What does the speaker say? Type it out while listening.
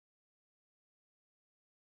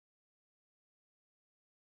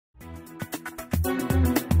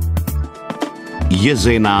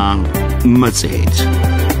የዜና መጽሔት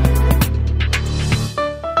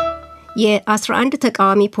የ11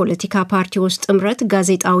 ተቃዋሚ ፖለቲካ ፓርቲዎች ጥምረት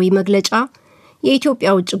ጋዜጣዊ መግለጫ፣ የኢትዮጵያ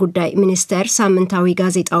ውጭ ጉዳይ ሚኒስቴር ሳምንታዊ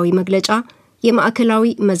ጋዜጣዊ መግለጫ፣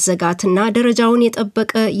 የማዕከላዊ መዘጋትና ደረጃውን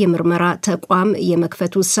የጠበቀ የምርመራ ተቋም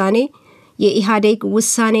የመክፈት ውሳኔ፣ የኢህአዴግ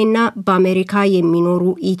ውሳኔና በአሜሪካ የሚኖሩ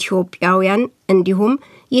ኢትዮጵያውያን እንዲሁም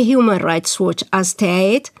የሂውማን ራይትስ ዎች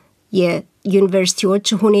አስተያየት፣ የዩኒቨርሲቲዎች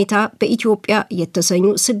ሁኔታ በኢትዮጵያ የተሰኙ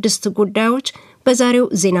 6 ጉዳዮች በዛሬው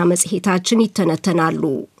ዜና መጽሔታችን ይተነተናሉ።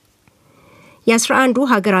 የ11ዱ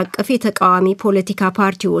ሀገር አቀፍ የተቃዋሚ ፖለቲካ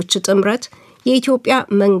ፓርቲዎች ጥምረት የኢትዮጵያ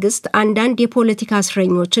መንግስት አንዳንድ የፖለቲካ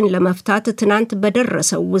እስረኞችን ለመፍታት ትናንት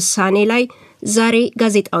በደረሰው ውሳኔ ላይ ዛሬ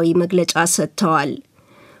ጋዜጣዊ መግለጫ ሰጥተዋል።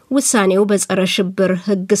 ውሳኔው በጸረ ሽብር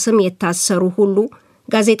ሕግ ስም የታሰሩ ሁሉ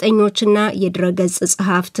ጋዜጠኞችና የድረገጽ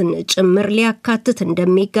ጸሐፍትን ጭምር ሊያካትት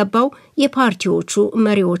እንደሚገባው የፓርቲዎቹ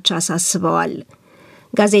መሪዎች አሳስበዋል።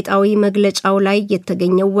 ጋዜጣዊ መግለጫው ላይ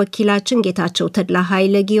የተገኘው ወኪላችን ጌታቸው ተድላ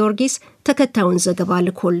ኃይለ ጊዮርጊስ ተከታዩን ዘገባ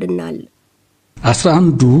ልኮልናል።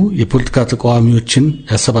 11ዱ የፖለቲካ ተቃዋሚዎችን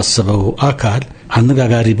ያሰባሰበው አካል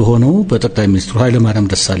አነጋጋሪ በሆነው በጠቅላይ ሚኒስትሩ ኃይለማርያም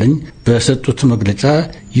ደሳለኝ በሰጡት መግለጫ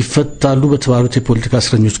ይፈታሉ በተባሉት የፖለቲካ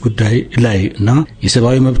እስረኞች ጉዳይ ላይ እና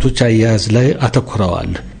የሰብአዊ መብቶች አያያዝ ላይ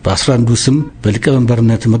አተኩረዋል። በ11ዱ ስም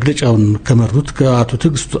በሊቀመንበርነት መግለጫውን ከመሩት ከአቶ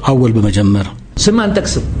ትዕግስቱ አወል በመጀመር ስም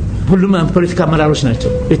አንጠቅስም፣ ሁሉም ፖለቲካ አመራሮች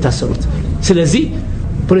ናቸው የታሰሩት። ስለዚህ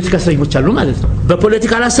ፖለቲካ እስረኞች አሉ ማለት ነው።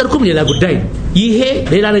 በፖለቲካ አላሰርኩም ሌላ ጉዳይ ነው። ይሄ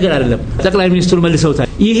ሌላ ነገር አይደለም። ጠቅላይ ሚኒስትሩ መልሰውታል።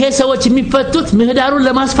 ይሄ ሰዎች የሚፈቱት ምህዳሩን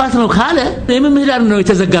ለማስፋት ነው ካለ የምን ምህዳር ነው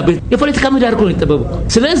የተዘጋበት? የፖለቲካ ምህዳር ነው የተጠበበው።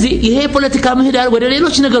 ስለዚህ ይሄ የፖለቲካ ምህዳር ወደ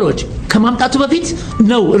ሌሎች ነገሮች ከማምጣቱ በፊት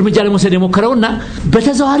ነው እርምጃ ለመውሰድ የሞከረውና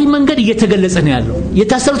በተዘዋዋሪ መንገድ እየተገለጸ ነው ያለው።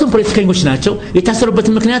 የታሰሩትን ፖለቲከኞች ናቸው።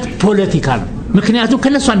 የታሰሩበትን ምክንያት ፖለቲካ ነው። ምክንያቱም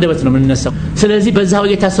ከነሱ አንደበት ነው የምንነሳው። ስለዚህ በዛው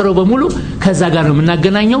የታሰረው በሙሉ ከዛ ጋር ነው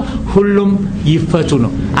የምናገናኘው። ሁሉም ይፈቱ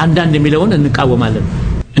ነው። አንዳንድ የሚለውን እንቃወማለን።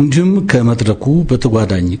 እንዲሁም ከመድረኩ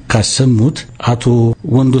በተጓዳኝ ካሰሙት አቶ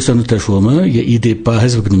ወንዶሰን ተሾመ የኢዴፓ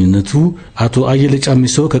ህዝብ ግንኙነቱ፣ አቶ አየለ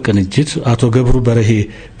ጫሚሶ ከቅንጅት፣ አቶ ገብሩ በረሄ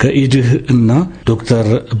ከኢድህ እና ዶክተር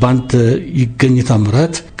ባንተ ይገኝ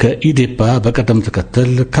ታምራት ከኢዴፓ በቀደም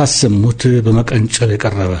ተከተል ካሰሙት በመቀንጨር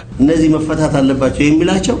የቀረበ እነዚህ መፈታት አለባቸው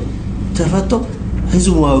የሚላቸው ተፈቶ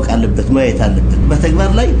ህዝቡ ማወቅ አለበት፣ ማየት አለበት፣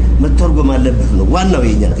 በተግባር ላይ መተርጎም አለበት ነው ዋናው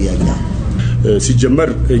የኛ ጥያቄ። ሲጀመር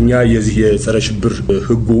እኛ የዚህ የጸረ ሽብር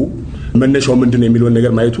ህጉ መነሻው ምንድነው የሚለውን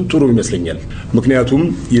ነገር ማየቱ ጥሩ ይመስለኛል። ምክንያቱም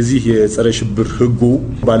የዚህ የጸረ ሽብር ህጉ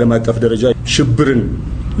በዓለም አቀፍ ደረጃ ሽብርን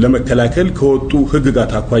ለመከላከል ከወጡ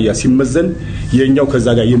ህግጋት አኳያ ሲመዘን የኛው ከዛ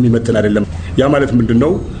ጋር የሚመጥን አይደለም። ያ ማለት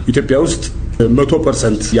ምንድነው? ኢትዮጵያ ውስጥ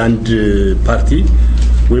 100% የአንድ ፓርቲ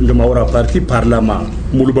ወይም ደግሞ አውራ ፓርቲ ፓርላማ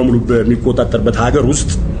ሙሉ በሙሉ በሚቆጣጠርበት ሀገር ውስጥ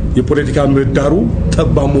የፖለቲካ ምህዳሩ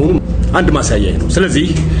ጠባብ መሆኑ አንድ ማሳያ ነው። ስለዚህ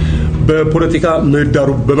በፖለቲካ ምህዳሩ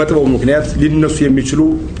በመጥበቡ ምክንያት ሊነሱ የሚችሉ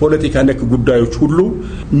ፖለቲካ ነክ ጉዳዮች ሁሉ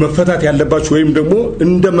መፈታት ያለባቸው ወይም ደግሞ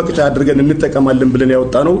እንደ መቅጫ አድርገን እንጠቀማለን ብለን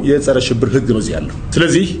ያወጣነው የጸረ ሽብር ህግ ነው ያለው።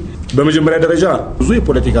 ስለዚህ በመጀመሪያ ደረጃ ብዙ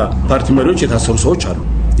የፖለቲካ ፓርቲ መሪዎች የታሰሩ ሰዎች አሉ።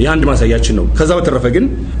 ይህ አንድ ማሳያችን ነው። ከዛ በተረፈ ግን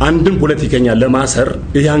አንድን ፖለቲከኛ ለማሰር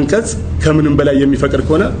ይህ አንቀጽ ከምንም በላይ የሚፈቅድ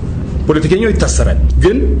ከሆነ ፖለቲከኛው ይታሰራል።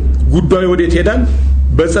 ግን ጉዳዩ ወዴት ይሄዳል?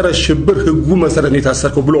 በጸረ ሽብር ህጉ መሰረት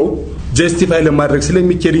የታሰርከው ብሎ ጀስቲፋይ ለማድረግ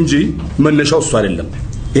ስለሚኬድ እንጂ መነሻው እሱ አይደለም።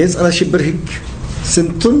 የጸረ ሽብር ህግ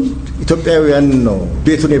ስንቱን ኢትዮጵያውያን ነው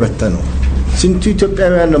ቤቱን የበተነው? ስንቱ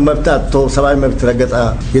ኢትዮጵያውያን ነው መብት አጥቶ ሰብአዊ መብት ረገጣ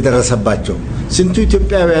የደረሰባቸው? ስንቱ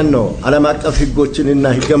ኢትዮጵያውያን ነው ዓለም አቀፍ ህጎችንና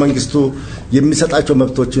ህገ መንግስቱ የሚሰጣቸው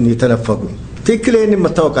መብቶችን የተነፈጉ? ትክክለኛ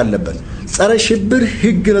መታወቅ አለበት። ጸረ ሽብር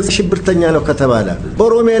ህግ ለሽብርተኛ ነው ከተባለ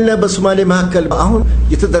በኦሮሚያና በሶማሌ መካከል አሁን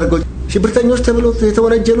የተደረገው ሽብርተኞች ተብሎ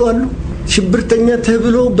የተወነጀሉ አሉ። ሽብርተኛ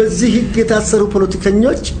ተብሎ በዚህ ህግ የታሰሩ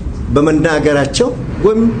ፖለቲከኞች በመናገራቸው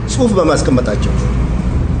ወይም ጽሁፍ በማስቀመጣቸው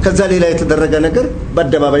ከዛ ሌላ የተደረገ ነገር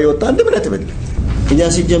በአደባባይ ወጣ እንደምነት በል እኛ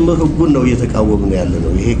ሲጀምር ህጉን ነው እየተቃወምን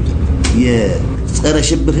ያለነው። ይሄ የጸረ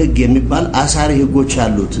ሽብር ህግ የሚባል አሳሪ ህጎች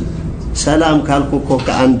አሉት። ሰላም ካልኮኮ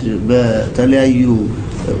ከአንድ በተለያዩ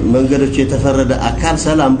መንገዶች የተፈረደ አካል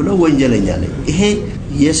ሰላም ብሎ ወንጀለኛ ነው። ይሄ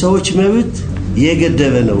የሰዎች መብት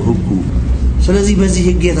የገደበ ነው ህጉ። ስለዚህ በዚህ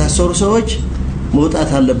ህግ የታሰሩ ሰዎች መውጣት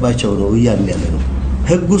አለባቸው ነው እያልን ያለነው።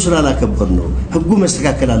 ህጉ ስላላከበር ነው ህጉ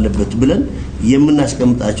መስተካከል አለበት ብለን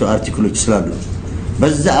የምናስቀምጣቸው አርቲክሎች ስላሉ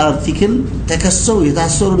በዛ አርቲክል ተከሰው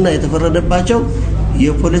የታሰሩና የተፈረደባቸው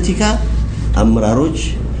የፖለቲካ አመራሮች፣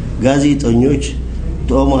 ጋዜጠኞች፣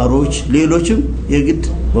 ጦማሮች፣ ሌሎችም የግድ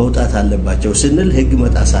መውጣት አለባቸው ስንል ህግ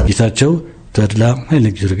መጣሳል። ጌታቸው ተድላ ኃይለ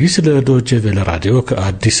ጊዮርጊስ ለዶይቼ ቬለ ራዲዮ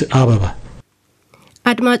ከአዲስ አበባ።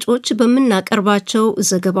 አድማጮች በመናቀርባቸው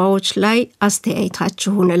ዘገባዎች ላይ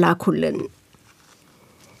አስተያየታችሁን ላኩልን።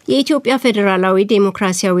 የኢትዮጵያ ፌዴራላዊ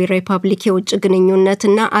ዴሞክራሲያዊ ሪፐብሊክ የውጭ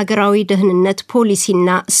ግንኙነትና አገራዊ ደህንነት ፖሊሲና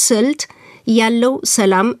ስልት ያለው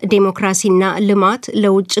ሰላም፣ ዴሞክራሲና ልማት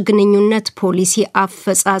ለውጭ ግንኙነት ፖሊሲ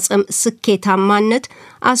አፈጻጸም ስኬታማነት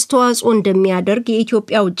አስተዋጽኦ እንደሚያደርግ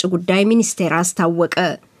የኢትዮጵያ ውጭ ጉዳይ ሚኒስቴር አስታወቀ።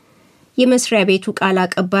 የመስሪያ ቤቱ ቃል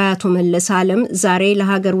አቀባይ አቶ መለስ ዓለም ዛሬ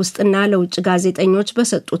ለሀገር ውስጥና ለውጭ ጋዜጠኞች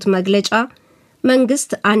በሰጡት መግለጫ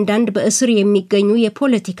መንግስት አንዳንድ በእስር የሚገኙ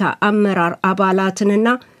የፖለቲካ አመራር አባላትንና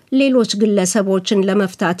ሌሎች ግለሰቦችን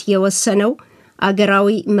ለመፍታት የወሰነው አገራዊ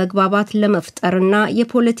መግባባት ለመፍጠርና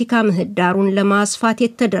የፖለቲካ ምህዳሩን ለማስፋት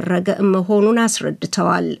የተደረገ መሆኑን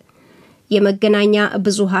አስረድተዋል። የመገናኛ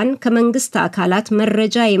ብዙሃን ከመንግስት አካላት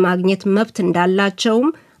መረጃ የማግኘት መብት እንዳላቸውም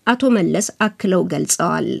አቶ መለስ አክለው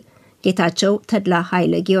ገልጸዋል። ጌታቸው ተድላ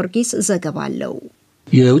ኃይለ ጊዮርጊስ ዘገባለው።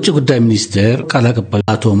 የውጭ ጉዳይ ሚኒስቴር ቃል አቀባይ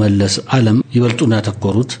አቶ መለስ ዓለም ይበልጡን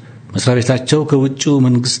ያተኮሩት መስሪያ ቤታቸው ከውጭው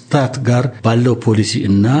መንግስታት ጋር ባለው ፖሊሲ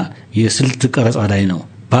እና የስልት ቀረጻ ላይ ነው።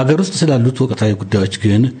 በሀገር ውስጥ ስላሉት ወቅታዊ ጉዳዮች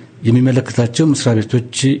ግን የሚመለከታቸው መስሪያ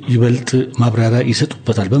ቤቶች ይበልጥ ማብራሪያ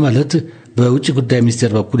ይሰጡበታል በማለት በውጭ ጉዳይ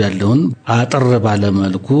ሚኒስቴር በኩል ያለውን አጠር ባለ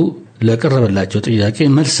መልኩ ለቀረበላቸው ጥያቄ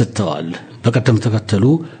መልስ ሰጥተዋል። በቀደም ተከተሉ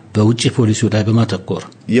በውጭ ፖሊሲው ላይ በማተኮር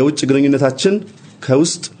የውጭ ግንኙነታችን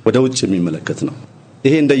ከውስጥ ወደ ውጭ የሚመለከት ነው።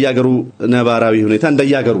 ይሄ እንደያገሩ ነባራዊ ሁኔታ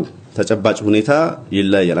እንደያገሩ ተጨባጭ ሁኔታ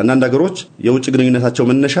ይለያያል። አንዳንድ ሀገሮች የውጭ ግንኙነታቸው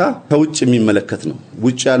መነሻ ከውጭ የሚመለከት ነው።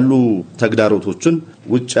 ውጭ ያሉ ተግዳሮቶችን፣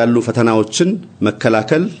 ውጭ ያሉ ፈተናዎችን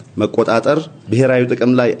መከላከል፣ መቆጣጠር፣ ብሔራዊ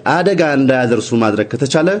ጥቅም ላይ አደጋ እንዳያደርሱ ማድረግ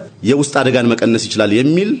ከተቻለ የውስጥ አደጋን መቀነስ ይችላል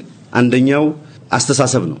የሚል አንደኛው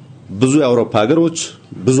አስተሳሰብ ነው። ብዙ የአውሮፓ ሀገሮች፣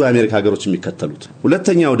 ብዙ የአሜሪካ ሀገሮች የሚከተሉት።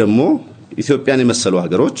 ሁለተኛው ደግሞ ኢትዮጵያን የመሰሉ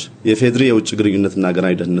ሀገሮች የፌድሪ የውጭ ግንኙነትና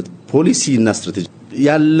ሀገራዊ ደህንነት ፖሊሲ እና ስትራቴጂ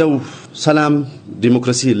ያለው ሰላም፣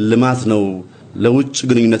 ዲሞክራሲ፣ ልማት ነው ለውጭ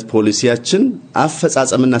ግንኙነት ፖሊሲያችን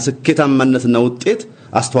አፈጻጸምና ስኬታማነትና ውጤት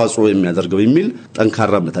አስተዋጽኦ የሚያደርገው የሚል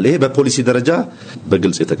ጠንካራ እምነት አለ። ይሄ በፖሊሲ ደረጃ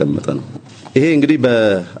በግልጽ የተቀመጠ ነው። ይሄ እንግዲህ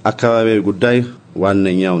በአካባቢያዊ ጉዳይ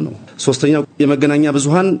ዋነኛው ነው። ሶስተኛው የመገናኛ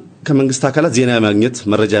ብዙሃን ከመንግስት አካላት ዜና ማግኘት፣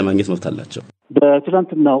 መረጃ ማግኘት መብት አላቸው።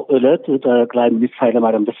 በትናንትናው ዕለት ጠቅላይ ሚኒስትር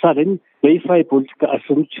ኃይለማርያም ደሳለኝ በይፋ የፖለቲካ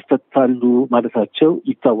እስረኞች ይፈታሉ ማለታቸው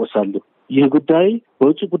ይታወሳሉ። ይህ ጉዳይ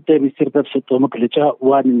በውጭ ጉዳይ ሚኒስቴር በተሰጠው መግለጫ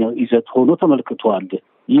ዋነኛው ይዘት ሆኖ ተመልክቷል።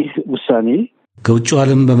 ይህ ውሳኔ ከውጭው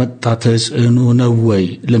ዓለም በመጣ ተጽዕኖ ነው ወይ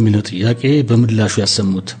ለሚለው ጥያቄ በምላሹ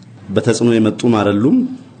ያሰሙት በተጽዕኖ የመጡም አይደሉም።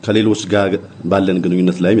 ከሌሎች ጋር ባለን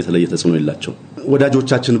ግንኙነት ላይም የተለየ ተጽዕኖ የላቸው።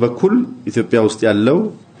 ወዳጆቻችን በኩል ኢትዮጵያ ውስጥ ያለው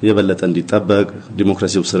የበለጠ እንዲጠበቅ፣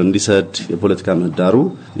 ዲሞክራሲው ስር እንዲሰድ፣ የፖለቲካ ምህዳሩ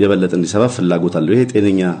የበለጠ እንዲሰባ ፍላጎት አለው። ይሄ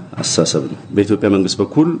ጤነኛ አስተሳሰብ ነው። በኢትዮጵያ መንግስት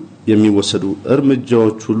በኩል የሚወሰዱ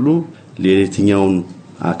እርምጃዎች ሁሉ ለየትኛውን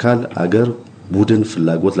አካል፣ አገር፣ ቡድን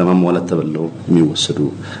ፍላጎት ለማሟላት ተብለው የሚወሰዱ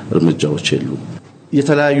እርምጃዎች የሉም።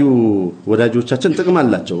 የተለያዩ ወዳጆቻችን ጥቅም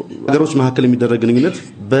አላቸው። ሀገሮች መካከል የሚደረግ ግንኙነት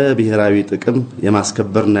በብሔራዊ ጥቅም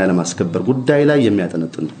የማስከበርና ያለማስከበር ጉዳይ ላይ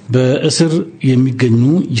የሚያጠነጥን ነው። በእስር የሚገኙ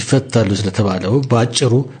ይፈታሉ ስለተባለው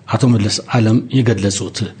በአጭሩ አቶ መለስ ዓለም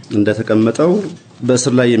የገለጹት እንደተቀመጠው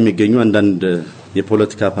በእስር ላይ የሚገኙ አንዳንድ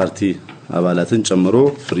የፖለቲካ ፓርቲ አባላትን ጨምሮ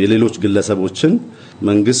የሌሎች ግለሰቦችን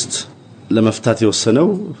መንግስት ለመፍታት የወሰነው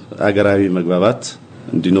አገራዊ መግባባት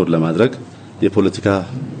እንዲኖር ለማድረግ የፖለቲካ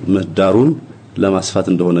ምህዳሩን ለማስፋት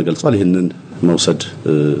እንደሆነ ገልጿል። ይህንን መውሰድ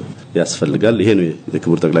ያስፈልጋል። ይሄ ነው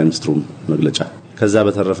የክቡር ጠቅላይ ሚኒስትሩ መግለጫ። ከዛ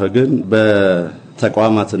በተረፈ ግን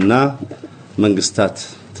በተቋማትና መንግስታት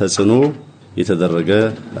ተጽዕኖ የተደረገ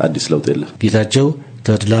አዲስ ለውጥ የለም። ጌታቸው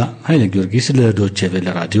ተድላ ኃይለ ጊዮርጊስ ለዶይቼ ቬለ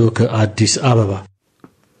ራዲዮ ከአዲስ አበባ።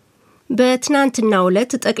 በትናንትናው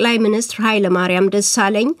ዕለት ጠቅላይ ሚኒስትር ኃይለማርያም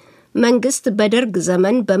ደሳለኝ መንግስት በደርግ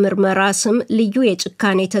ዘመን በምርመራ ስም ልዩ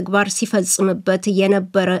የጭካኔ ተግባር ሲፈጽምበት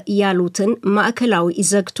የነበረ ያሉትን ማዕከላዊ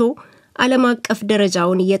ዘግቶ ዓለም አቀፍ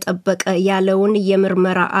ደረጃውን እየጠበቀ ያለውን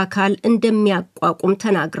የምርመራ አካል እንደሚያቋቁም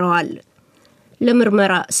ተናግረዋል።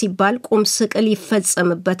 ለምርመራ ሲባል ቁም ስቅል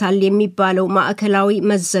ይፈጸምበታል የሚባለው ማዕከላዊ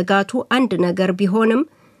መዘጋቱ አንድ ነገር ቢሆንም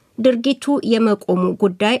ድርጊቱ የመቆሙ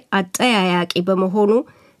ጉዳይ አጠያያቂ በመሆኑ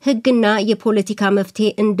ሕግና የፖለቲካ መፍትሄ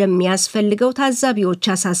እንደሚያስፈልገው ታዛቢዎች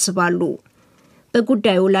ያሳስባሉ።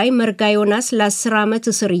 በጉዳዩ ላይ መርጋ ዮናስ ለ10 ዓመት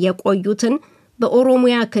እስር የቆዩትን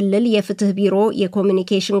በኦሮሚያ ክልል የፍትህ ቢሮ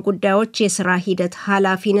የኮሚኒኬሽን ጉዳዮች የሥራ ሂደት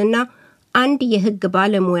ኃላፊንና አንድ የሕግ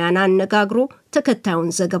ባለሙያን አነጋግሮ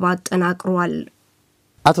ተከታዩን ዘገባ አጠናቅሯል።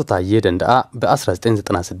 አቶ ታዬ ደንደአ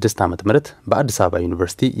በ1996 ዓ.ም በአዲስ አበባ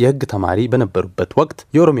ዩኒቨርሲቲ የሕግ ተማሪ በነበሩበት ወቅት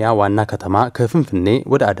የኦሮሚያ ዋና ከተማ ከፍንፍኔ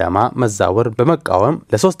ወደ አዳማ መዛወር በመቃወም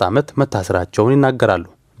ለ3 ዓመት መታሰራቸውን ይናገራሉ።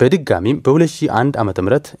 በድጋሚም በ2001 ዓ.ም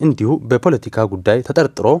እንዲሁ በፖለቲካ ጉዳይ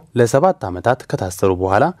ተጠርጥሮ ለ7 ዓመታት ከታሰሩ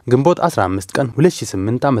በኋላ ግንቦት 15 ቀን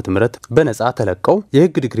 2008 ዓ.ም በነጻ ተለቀው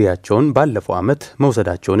የህግ ዲግሪያቸውን ባለፈው ዓመት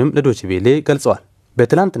መውሰዳቸውንም ለዶይቼ ቬለ ገልጸዋል።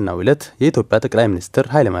 በትላንትናው ዕለት የኢትዮጵያ ጠቅላይ ሚኒስትር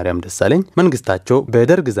ኃይለማርያም ደሳለኝ መንግስታቸው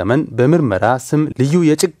በደርግ ዘመን በምርመራ ስም ልዩ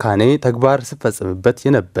የጭካኔ ተግባር ሲፈጸምበት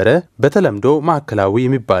የነበረ በተለምዶ ማዕከላዊ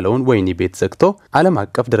የሚባለውን ወህኒ ቤት ዘግቶ ዓለም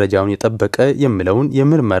አቀፍ ደረጃውን የጠበቀ የሚለውን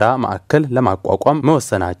የምርመራ ማዕከል ለማቋቋም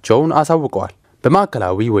መወሰናቸውን አሳውቀዋል።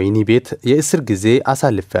 በማዕከላዊ ወህኒ ቤት የእስር ጊዜ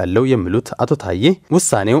አሳልፈዋል የሚሉት አቶ ታዬ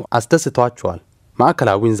ውሳኔው አስደስቷቸዋል።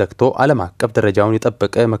 ማዕከላዊን ዘግቶ ዓለም አቀፍ ደረጃውን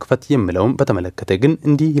የጠበቀ መክፈት የሚለውን በተመለከተ ግን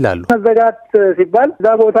እንዲህ ይላሉ። መዘጋት ሲባል እዛ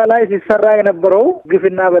ቦታ ላይ ሲሰራ የነበረው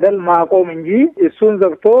ግፍና በደል ማቆም እንጂ እሱን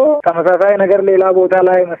ዘግቶ ተመሳሳይ ነገር ሌላ ቦታ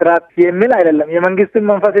ላይ መስራት የሚል አይደለም። የመንግስትን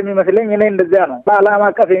መንፈስ የሚመስለኝ እኔ እንደዚያ ነው። ዓለም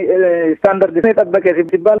አቀፍ ስታንዳርድ የጠበቀ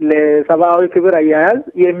ሲባል ለሰብአዊ ክብር አያያዝ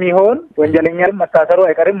የሚሆን ወንጀለኛም መታሰሩ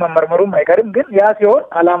አይቀርም፣ መመርመሩም አይቀርም። ግን ያ ሲሆን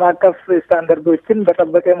ዓለም አቀፍ ስታንዳርዶችን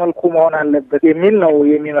በጠበቀ መልኩ መሆን አለበት የሚል ነው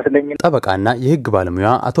የሚመስለኝ። ጠበቃና የህግ ባለሙያ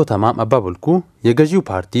አቶ ተማም አባቡልኩ የገዢው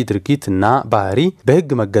ፓርቲ ድርጊትና ባህሪ በህግ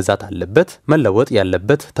መገዛት አለበት፣ መለወጥ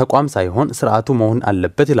ያለበት ተቋም ሳይሆን ስርዓቱ መሆን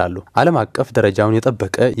አለበት ይላሉ። ዓለም አቀፍ ደረጃውን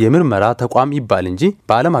የጠበቀ የምርመራ ተቋም ይባል እንጂ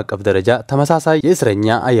በዓለም አቀፍ ደረጃ ተመሳሳይ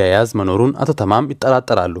የእስረኛ አያያዝ መኖሩን አቶ ተማም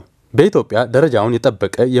ይጠራጠራሉ። በኢትዮጵያ ደረጃውን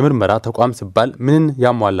የጠበቀ የምርመራ ተቋም ሲባል ምን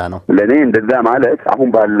ያሟላ ነው? ለኔ እንደዛ ማለት አሁን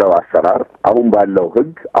ባለው አሰራር፣ አሁን ባለው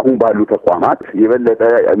ህግ፣ አሁን ባሉ ተቋማት የበለጠ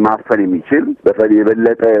ማፈን የሚችል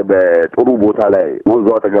የበለጠ በጥሩ ቦታ ላይ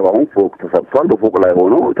ወዛው ተገባውን ፎቅ ተሰጥቷል። በፎቅ ላይ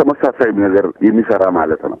ሆኖ ተመሳሳይ ነገር የሚሰራ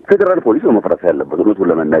ማለት ነው። ፌደራል ፖሊስ ነው መፍረስ ያለበት። እውነቱን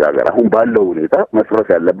ለመነጋገር አሁን ባለው ሁኔታ መፍረስ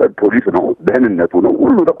ያለበት ፖሊስ ነው፣ ደህንነቱ ነው።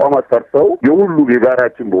 ሁሉ ተቋማት ፈርሰው የሁሉ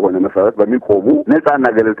የጋራችን በሆነ መሰረት በሚቆሙ ነፃና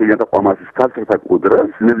ገለልተኛ ተቋማት እስካልተተኩ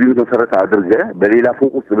ድረስ እነዚህ መሰረት አድርገ በሌላ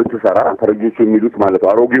ፎቅ ውስጥ ብትሰራ ፈረጆች የሚሉት ማለት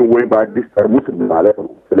አሮጌው ወይ በአዲስ ጠርሙስ ማለት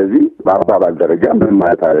ነው። ስለዚህ በአባባል ደረጃ ምን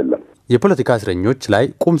ማለት አይደለም። የፖለቲካ እስረኞች ላይ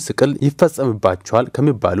ቁም ስቅል ይፈጸምባቸዋል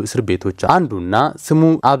ከሚባሉ እስር ቤቶች አንዱና ስሙ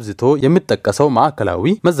አብዝቶ የሚጠቀሰው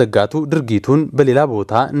ማዕከላዊ መዘጋቱ ድርጊቱን በሌላ ቦታ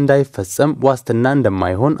እንዳይፈጸም ዋስትና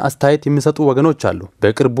እንደማይሆን አስተያየት የሚሰጡ ወገኖች አሉ።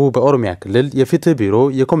 በቅርቡ በኦሮሚያ ክልል የፍትህ ቢሮ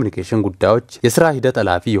የኮሙኒኬሽን ጉዳዮች የስራ ሂደት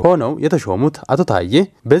ኃላፊ ሆነው የተሾሙት አቶ ታዬ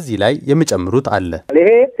በዚህ ላይ የሚጨምሩት አለ። ይሄ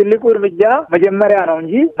ትልቁ እርምጃ መጀመሪያ ነው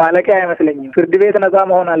እንጂ ማለቂያ አይመስለኝም። ፍርድ ቤት ነፃ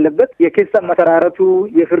መሆን አለበት። የክስ መሰራረቱ፣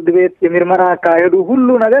 የፍርድ ቤት የምርመራ አካሄዱ ሁሉ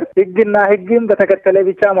ነገር ህግና ህግን በተከተለ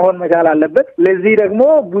ብቻ መሆን መቻል አለበት። ለዚህ ደግሞ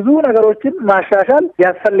ብዙ ነገሮችን ማሻሻል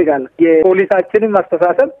ያስፈልጋል። የፖሊሳችንን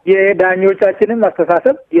አስተሳሰብ፣ የዳኞቻችንን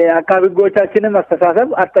አስተሳሰብ፣ የአቃቤ ህጎቻችንን አስተሳሰብ፣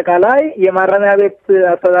 አጠቃላይ የማረሚያ ቤት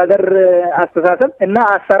አስተዳደር አስተሳሰብ እና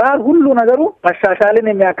አሰራር ሁሉ ነገሩ ማሻሻልን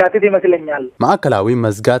የሚያካትት ይመስለኛል። ማዕከላዊ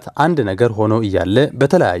መዝጋት አንድ ነገር ሆኖ እያለ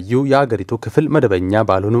በተለያዩ የአገሪቱ ክፍል መደበኛ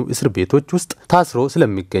ባልሆኑ እስር ቤቶች ውስጥ ታስሮ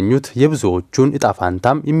ስለሚገኙት የብዙዎቹን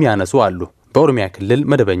እጣፋንታም የሚያነሱ አሉ። በኦሮሚያ ክልል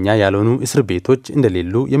መደበኛ ያልሆኑ እስር ቤቶች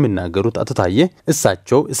እንደሌሉ የሚናገሩት አቶ ታዬ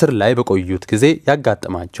እሳቸው እስር ላይ በቆዩት ጊዜ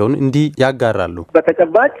ያጋጠማቸውን እንዲህ ያጋራሉ።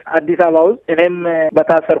 በተጨባጭ አዲስ አበባ ውስጥ እኔም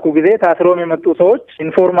በታሰርኩ ጊዜ ታስሮም የመጡ ሰዎች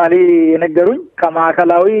ኢንፎርማሊ የነገሩኝ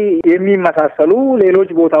ከማዕከላዊ የሚመሳሰሉ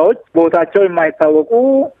ሌሎች ቦታቸው የማይታወቁ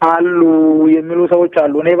አሉ የሚሉ ሰዎች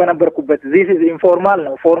አሉ። እኔ በነበርኩበት ዚስ ኢንፎርማል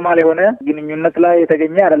ነው፣ ፎርማል የሆነ ግንኙነት ላይ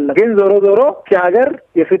የተገኘ አይደለም። ግን ዞሮ የሀገር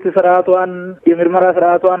የፍትህ ስርዓቷን የምርመራ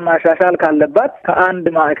ስርዓቷን ማሻሻል ካለባት ከአንድ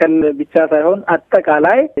ማዕከል ብቻ ሳይሆን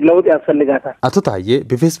አጠቃላይ ለውጥ ያስፈልጋታል። አቶ ታዬ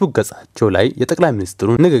በፌስቡክ ገጻቸው ላይ የጠቅላይ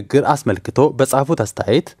ሚኒስትሩን ንግግር አስመልክቶ በጻፉት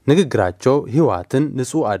አስተያየት ንግግራቸው ህወሓትን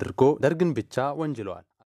ንጹህ አድርጎ ደርግን ብቻ ወንጅለዋል።